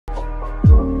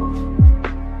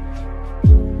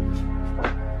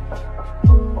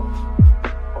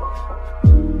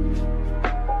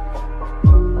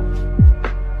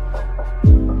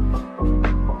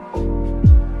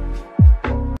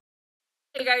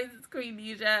guys, it's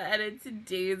Queendija, and in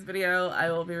today's video,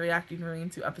 I will be reacting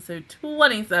to episode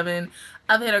 27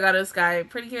 of Hirogaru Sky.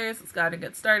 Pretty curious, let's go ahead and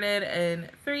get started in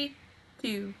 3,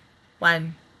 2,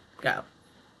 1, go.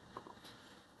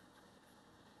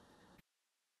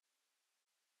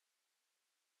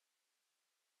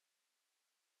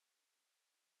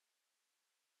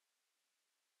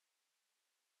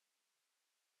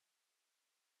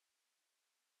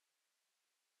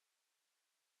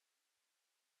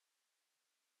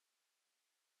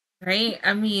 Right?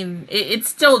 I mean, it's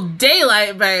still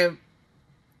daylight, babe.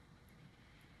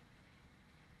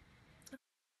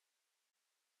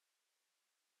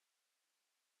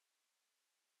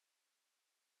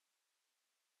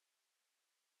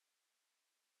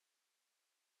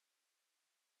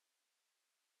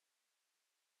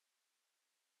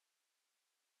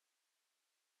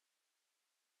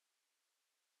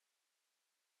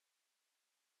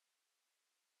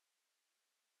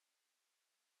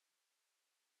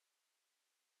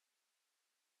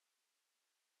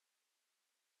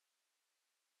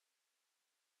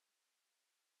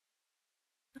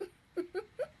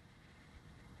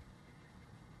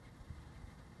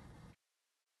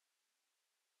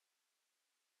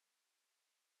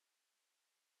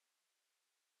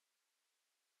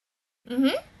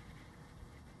 Mm-hmm.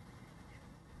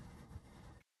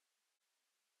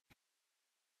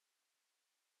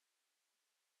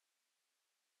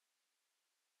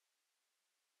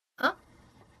 Oh,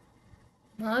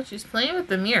 well, she's playing with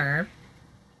the mirror.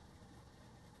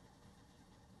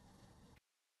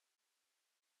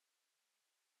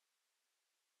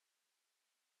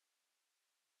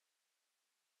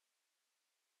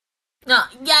 No,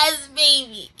 yes,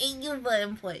 baby. And you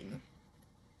button playing.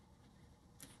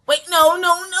 Wait, no,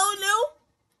 no, no, no.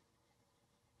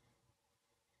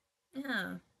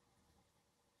 Yeah.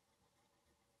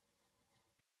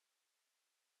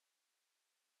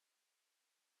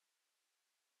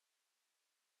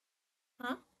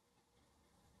 Huh?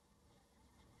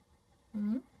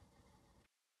 Mm-hmm.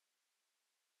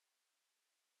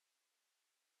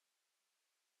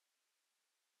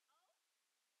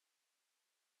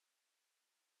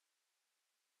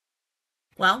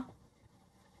 Well,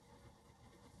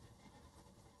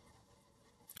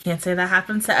 can't say that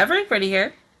happens to everybody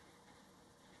here.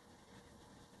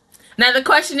 Now the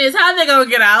question is, how they gonna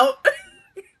get out?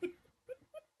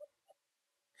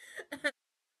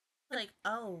 Like,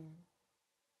 oh,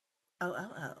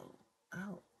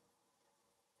 oh.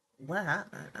 What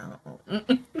happened? Oh.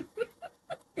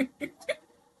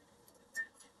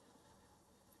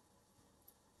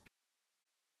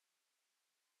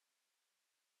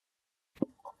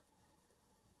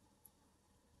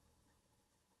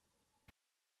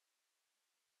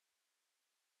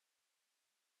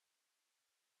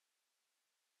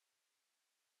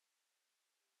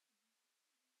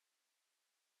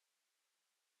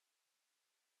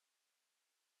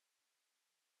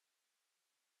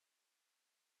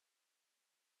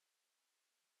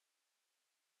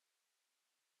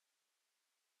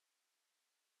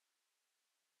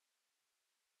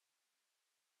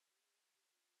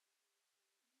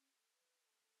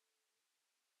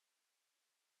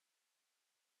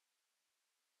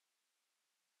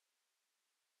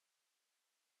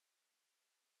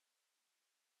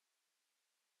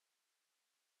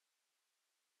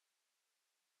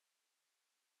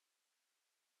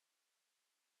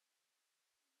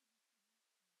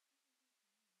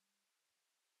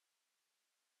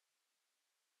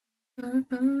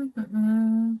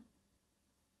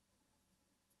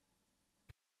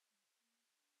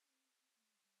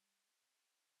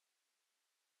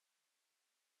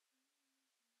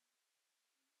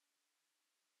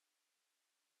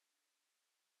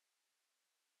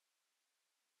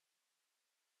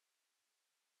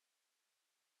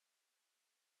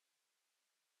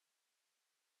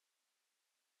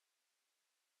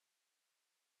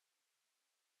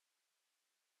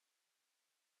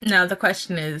 Now the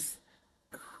question is,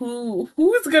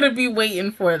 who's gonna be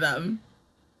waiting for them?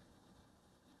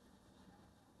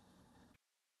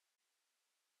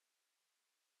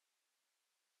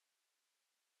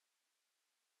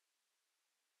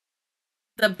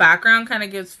 The background kind of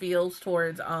gives feels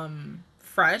towards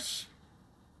fresh,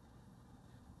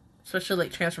 especially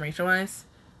like transformation wise.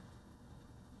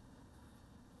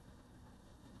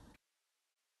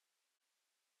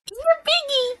 You're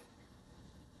Biggie.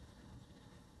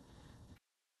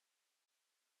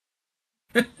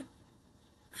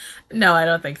 No, I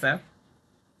don't think so.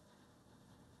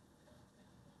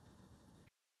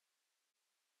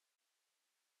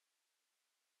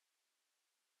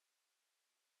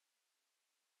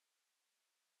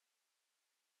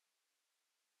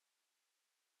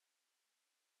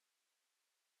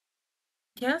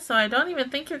 Yeah, so I don't even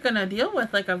think you're gonna deal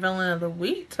with like a villain of the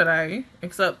week today,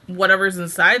 except whatever's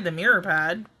inside the mirror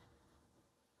pad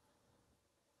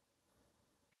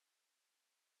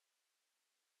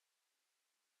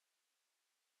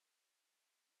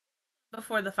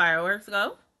before the fireworks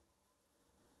go.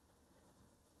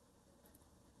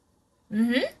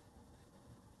 Mm-hmm.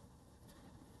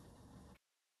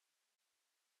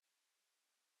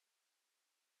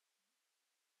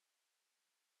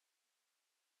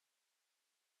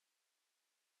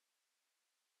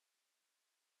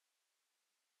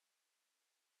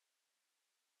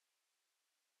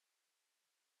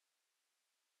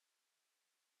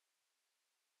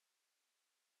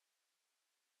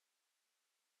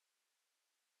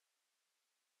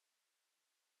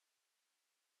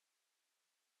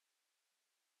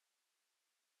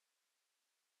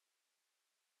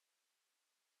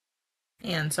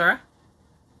 Answer.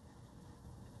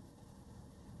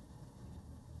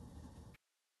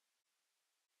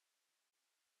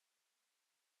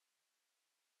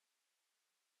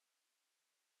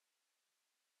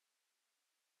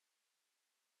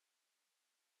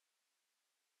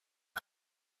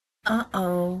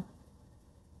 Uh-oh.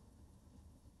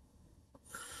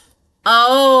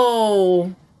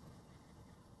 Oh,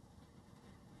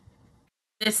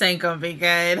 this ain't gonna be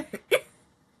good.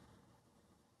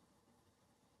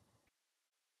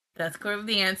 That's clear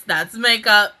dance. That's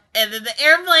makeup. And then the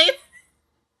airplane.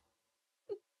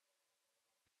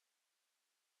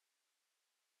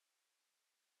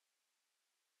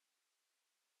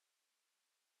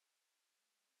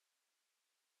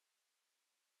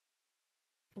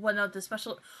 What no, the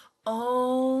special.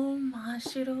 Oh,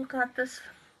 Mashiro got this.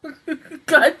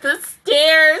 Got the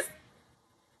stairs.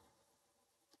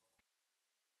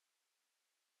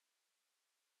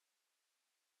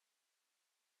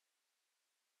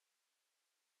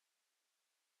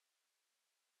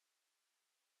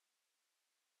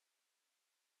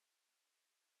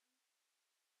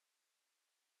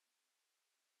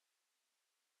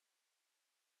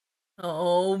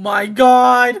 Oh my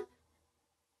god.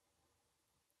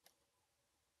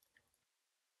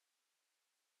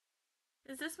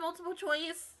 Is this multiple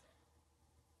choice?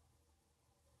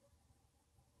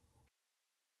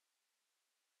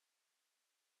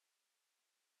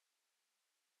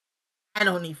 I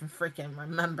don't even freaking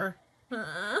remember.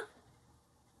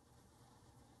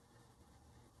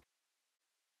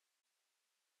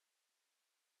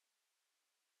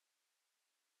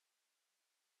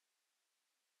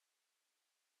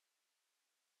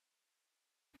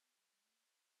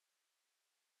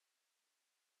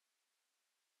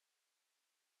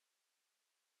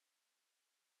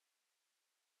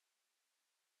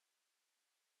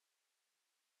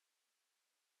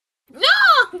 No!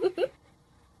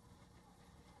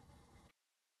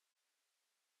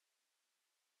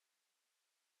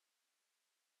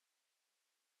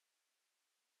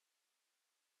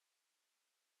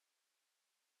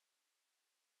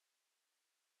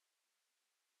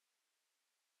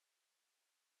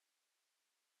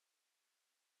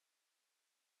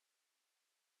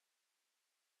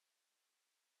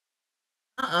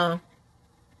 Uh-oh.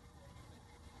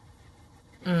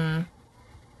 Mm.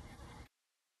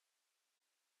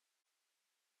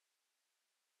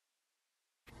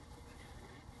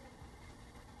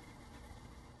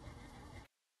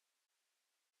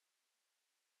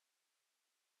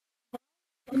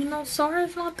 You know,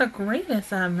 Sora's not the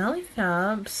greatest at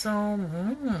makeup, so.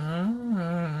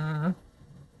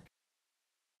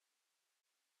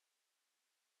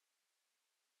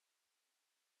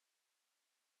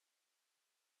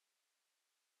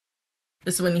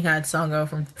 This is when you had Songo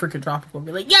from Freaking Tropical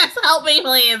be like, yes, help me,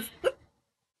 please.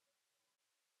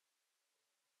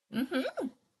 Mm-hmm.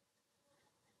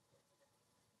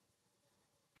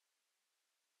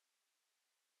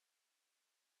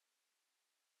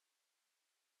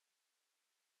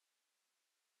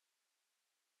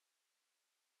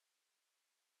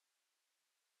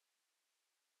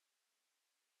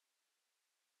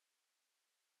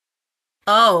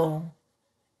 Oh,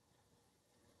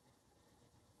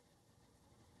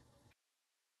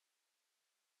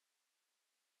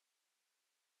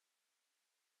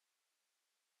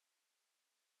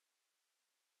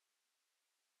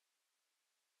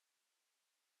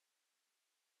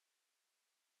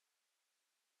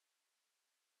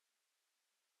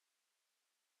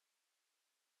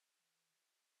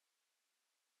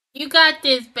 you got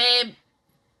this, babe.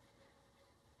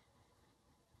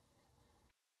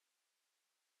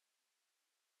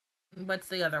 What's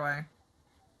the other way?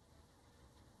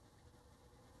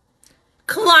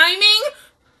 Climbing?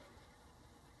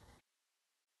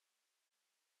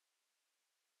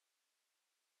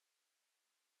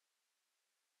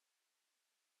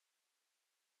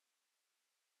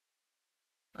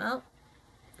 Well,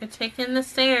 you're taking the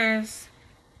stairs.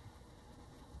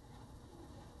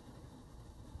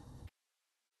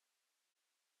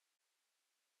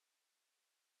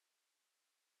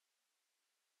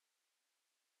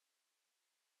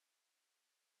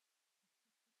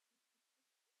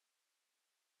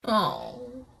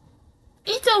 Oh.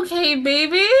 It's okay,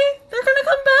 baby. They're gonna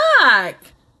come back.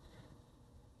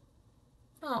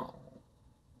 Oh.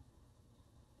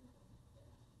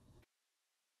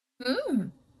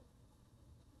 Mm.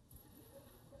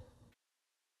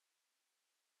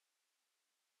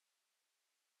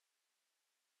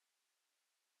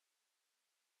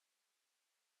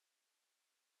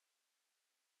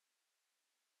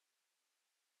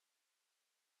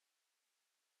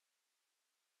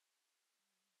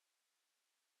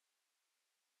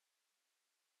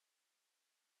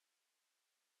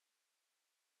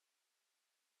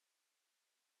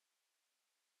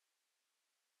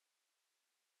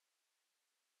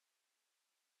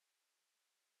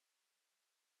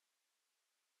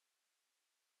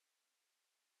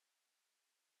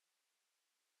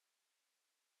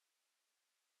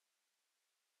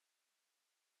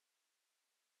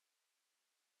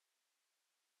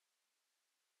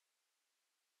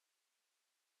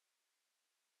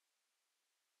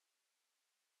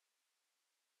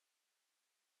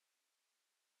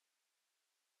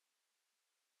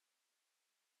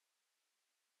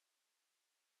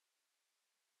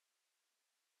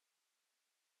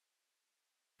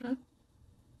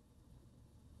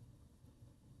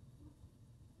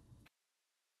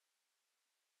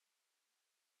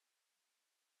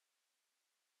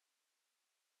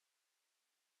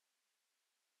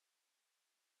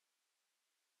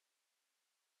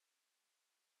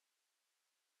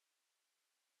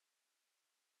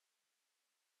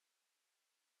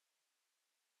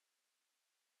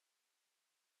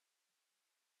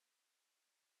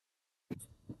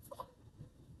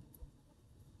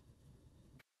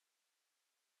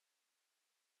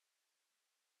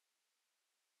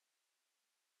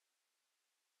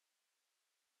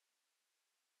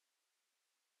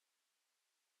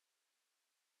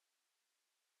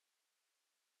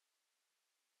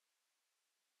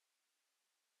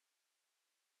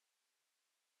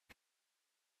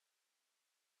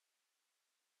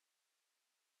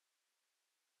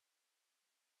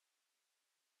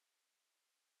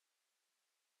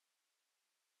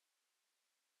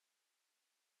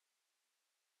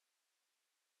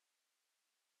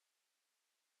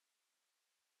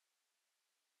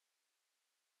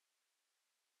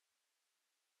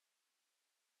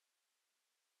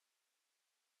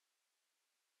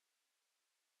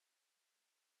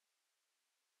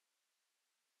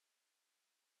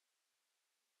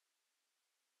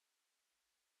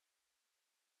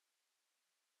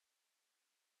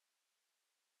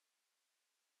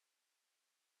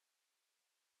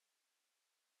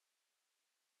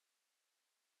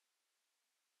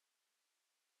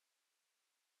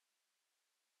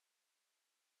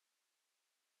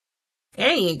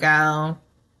 There you go.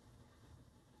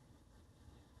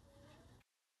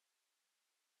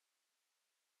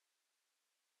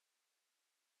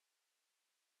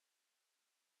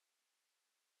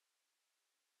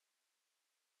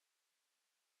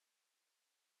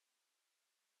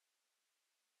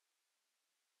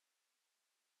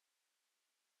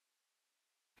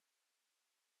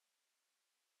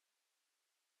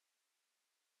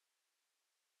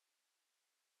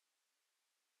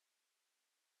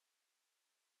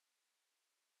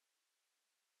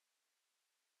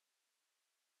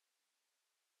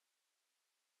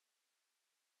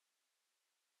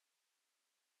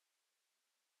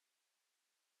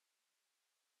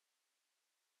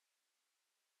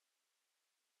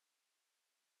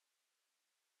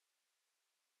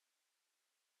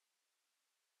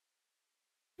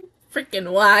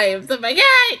 Freaking wives. Oh my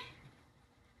god.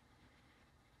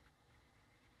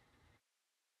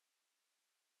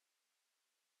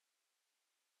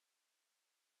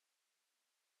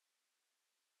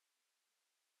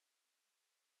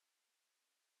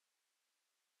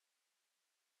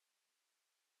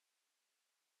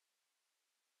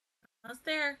 Almost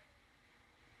there.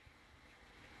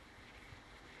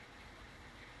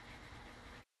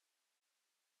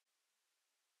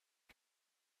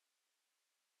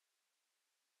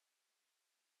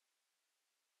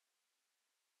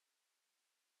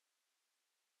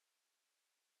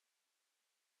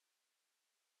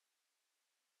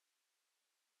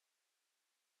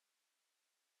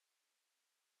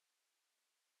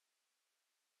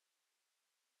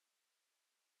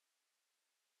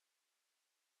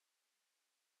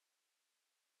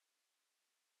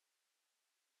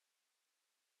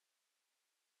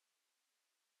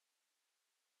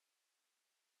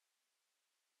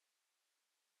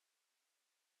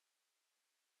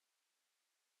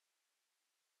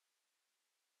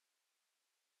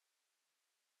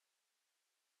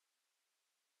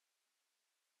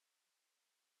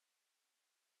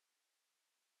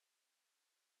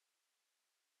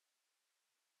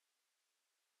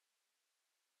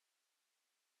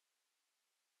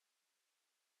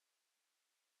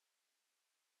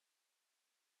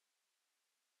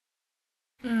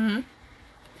 Mm-hmm.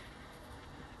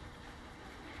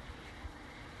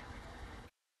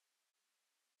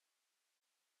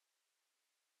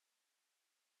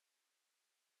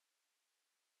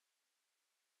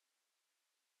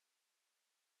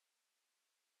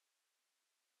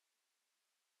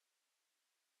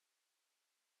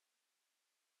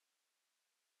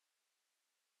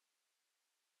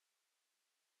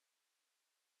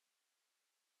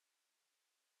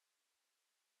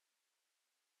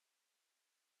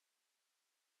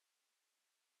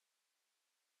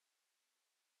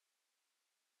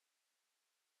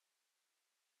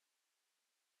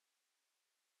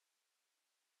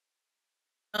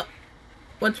 Oh,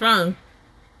 what's wrong?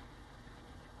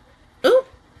 Ooh.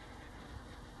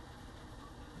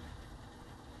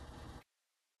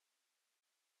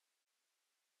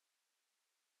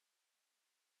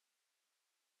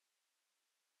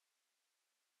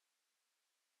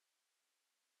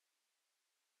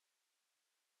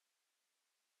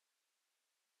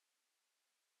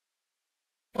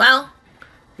 Well,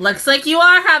 looks like you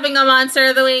are having a monster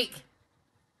of the week.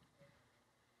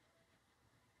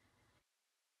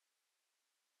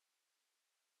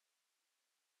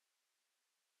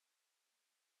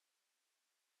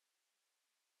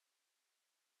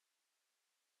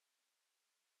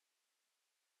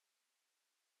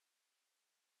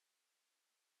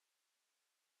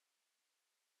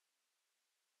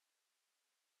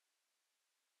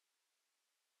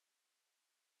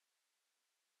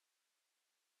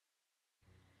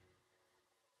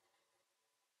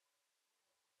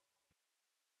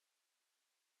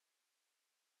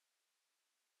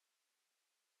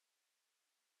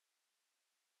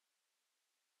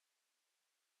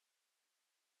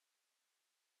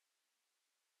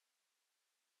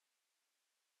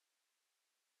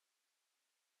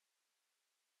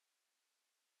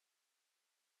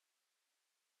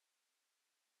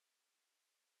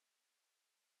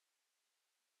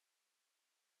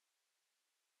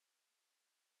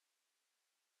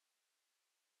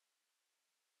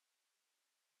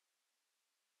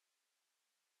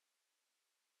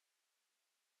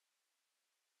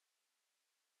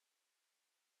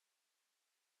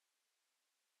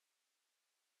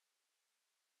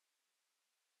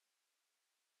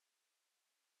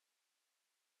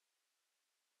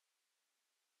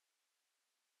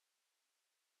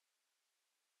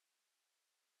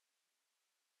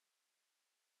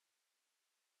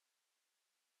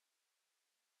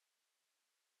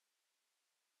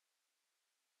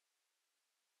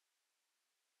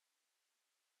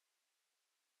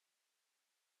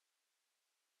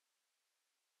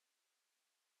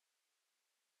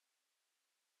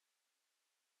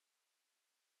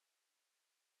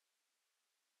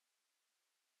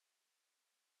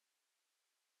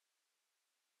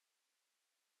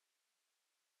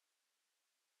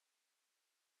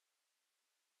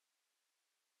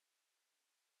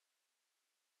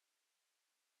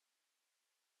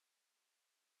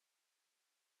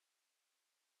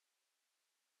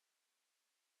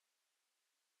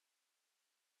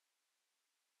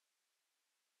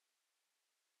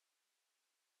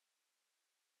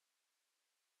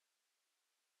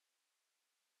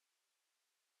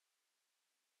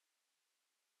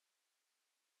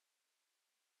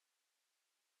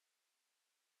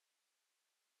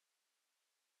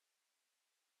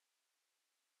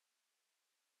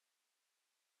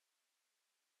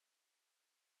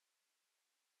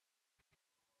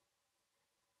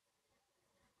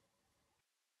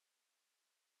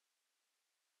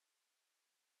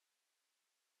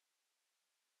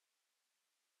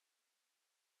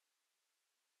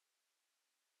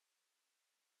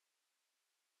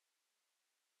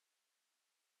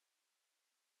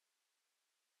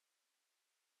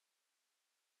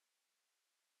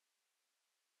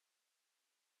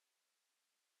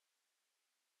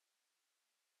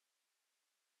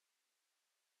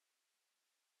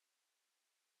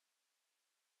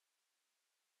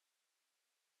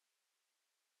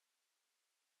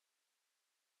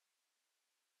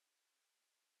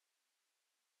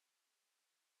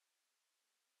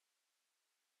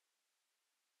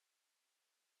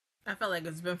 I felt like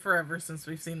it's been forever since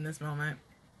we've seen this moment.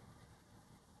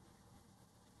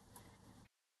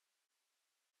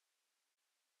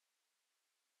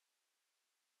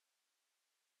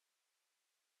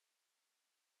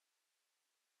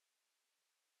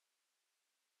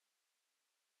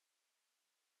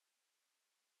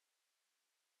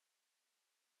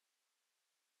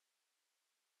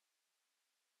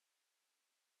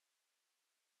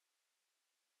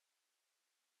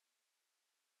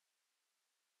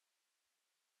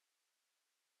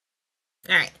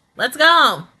 All right, let's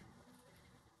go.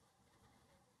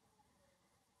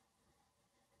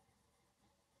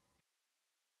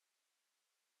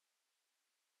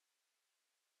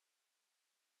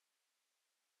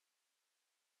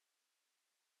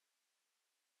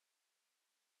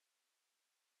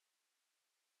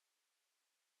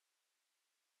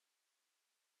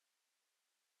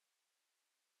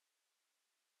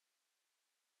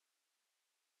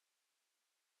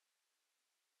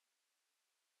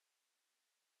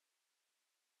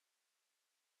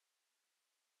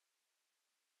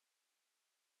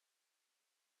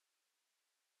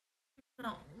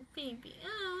 Oh, baby.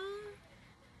 Oh.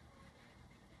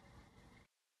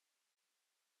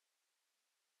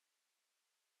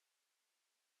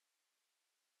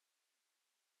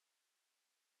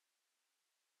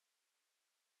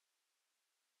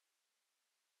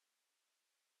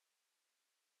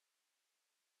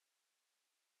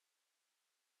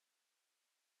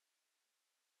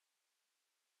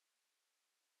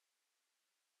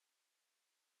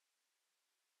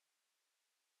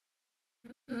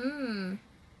 Mm.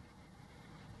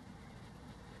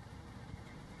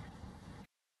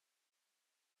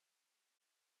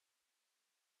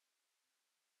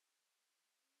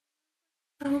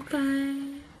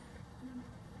 Okay.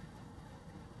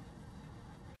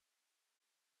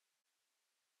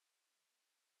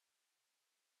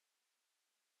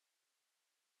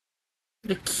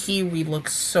 The kiwi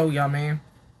looks so yummy.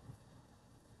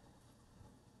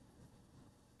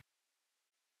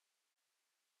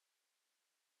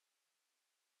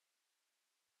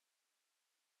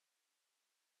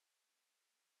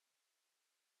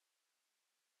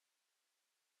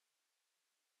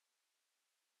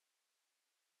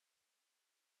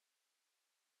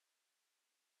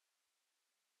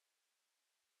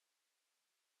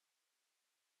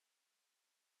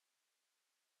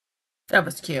 That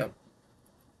was cute.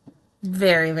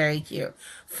 Very, very cute.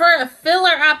 For a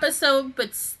filler episode,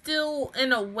 but still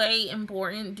in a way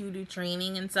important due to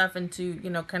training and stuff and to,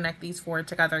 connect these four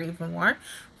together even more.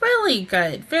 Really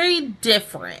good. Very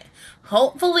different.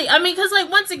 Hopefully, I mean, because,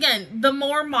 like, once again, the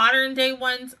more modern day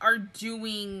ones are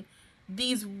doing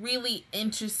these really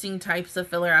interesting types of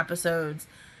filler episodes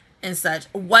and such.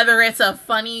 Whether it's a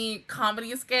funny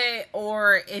comedy skit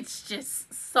or it's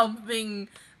just something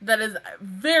that is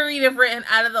very different and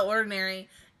out of the ordinary,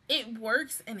 it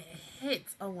works and it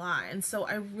hits a lot. And so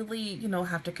I really,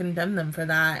 have to condemn them for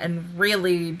that and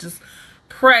really just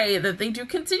pray that they do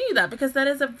continue that because that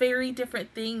is a very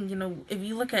different thing. If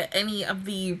you look at any of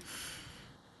the,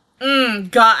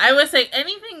 God, I would say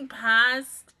anything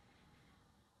past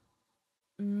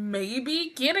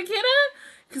maybe Kirakira,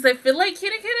 because I feel like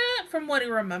Kirakira, from what I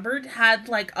remembered, had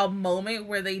like a moment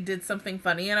where they did something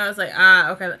funny, and I was like,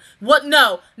 okay, what?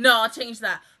 No, no, I'll change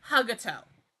that. Hagato.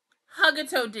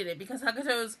 Hagato did it because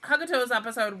Hagato's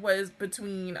episode was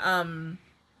between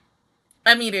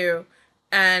Amiru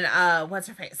and what's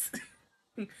her face.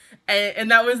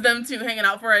 And that was them two hanging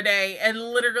out for a day and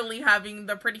literally having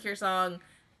the Pretty Cure song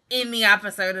in the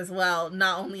episode as well,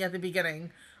 not only at the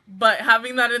beginning. But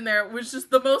having that in there was just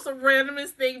the most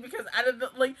randomest thing because out of the,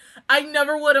 like, I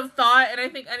never would have thought, and I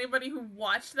think anybody who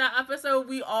watched that episode,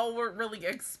 we all weren't really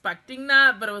expecting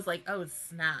that, but it was like, oh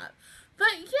snap.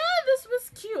 But yeah, this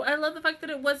was cute. I love the fact that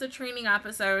it was a training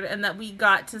episode and that we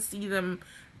got to see them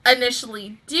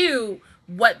initially do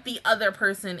what the other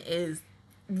person is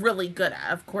really good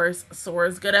at. Of course,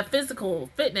 Sora's good at physical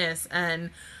fitness,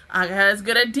 and Aga is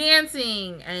good at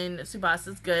dancing, and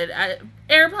Subasa's good at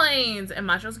airplanes, and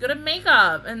Macho's good at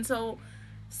makeup. And so,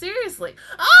 seriously,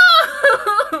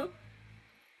 oh,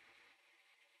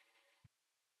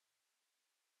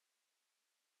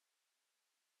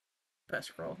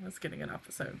 Best Girl is getting an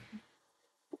episode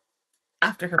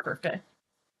after her birthday.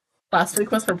 Last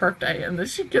week was her birthday, and then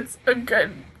she gets a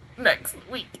good next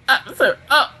week episode.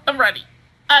 Oh, I'm ready.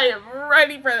 I am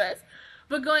ready for this.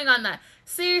 But going on that,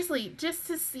 seriously, just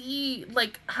to see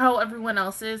like how everyone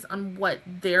else is on what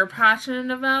they're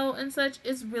passionate about and such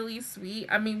is really sweet.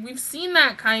 I mean, we've seen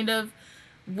that kind of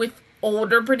with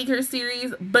older Pretty Cure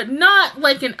series, but not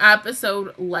like an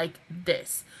episode like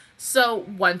this. So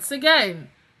once again,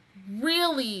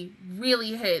 really,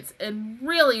 really hits and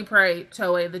really pray,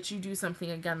 Toei, that you do something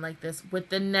again like this with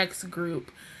the next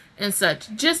group and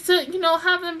such. Just to,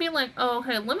 have them be like, oh,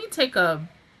 okay, let me take a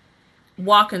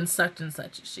walk in such and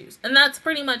such shoes. And that's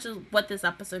pretty much what this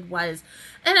episode was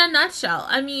in a nutshell.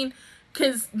 I mean,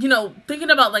 because, thinking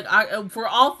about like for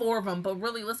all four of them, but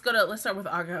really let's start with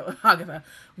Agatha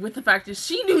with the fact that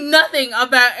she knew nothing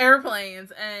about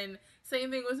airplanes, and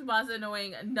same thing with Tsubasa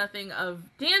knowing nothing of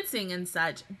dancing and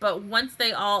such. But once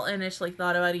they all initially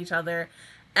thought about each other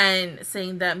and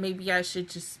saying that maybe I should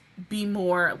just be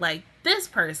more like this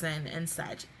person and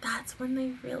such, that's when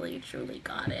they really truly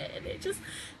got it. And it just,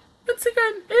 once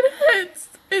again, it hits.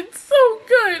 It's so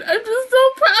good. I'm just so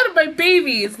proud of my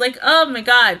babies. Like, oh my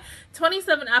god.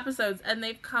 27 episodes, and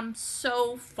they've come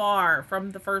so far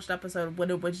from the first episode when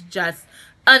it was just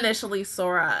initially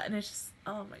Sora. And it's just,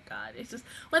 oh my god. It's just,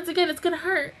 once again, it's gonna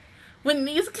hurt when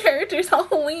these characters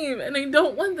all leave. And I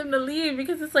don't want them to leave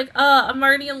because it's like, I'm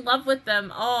already in love with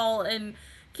them all and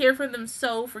care for them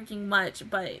so freaking much.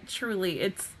 But truly,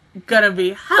 it's gonna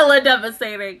be hella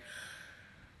devastating.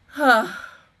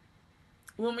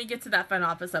 when we get to that final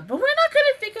episode. But we're not going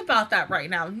to think about that right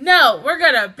now. No, we're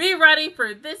going to be ready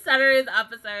for this Saturday's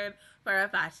episode for a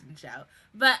fashion show.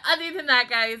 But other than that,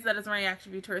 guys, that is my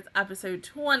reaction view towards episode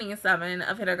 27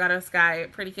 of Hirogaru Sky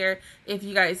Precure. If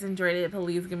you guys enjoyed it,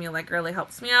 please give me a like. It really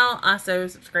helps me out. Also,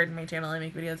 subscribe to my channel. I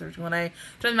make videos every single day.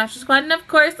 Join the Master Squad. And, of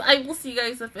course, I will see you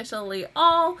guys officially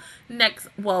all next,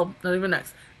 well, not even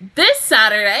next, this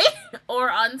Saturday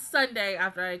or on Sunday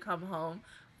after I come home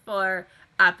for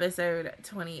episode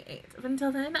 28. But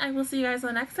until then, I will see you guys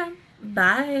all next time.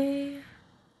 Bye.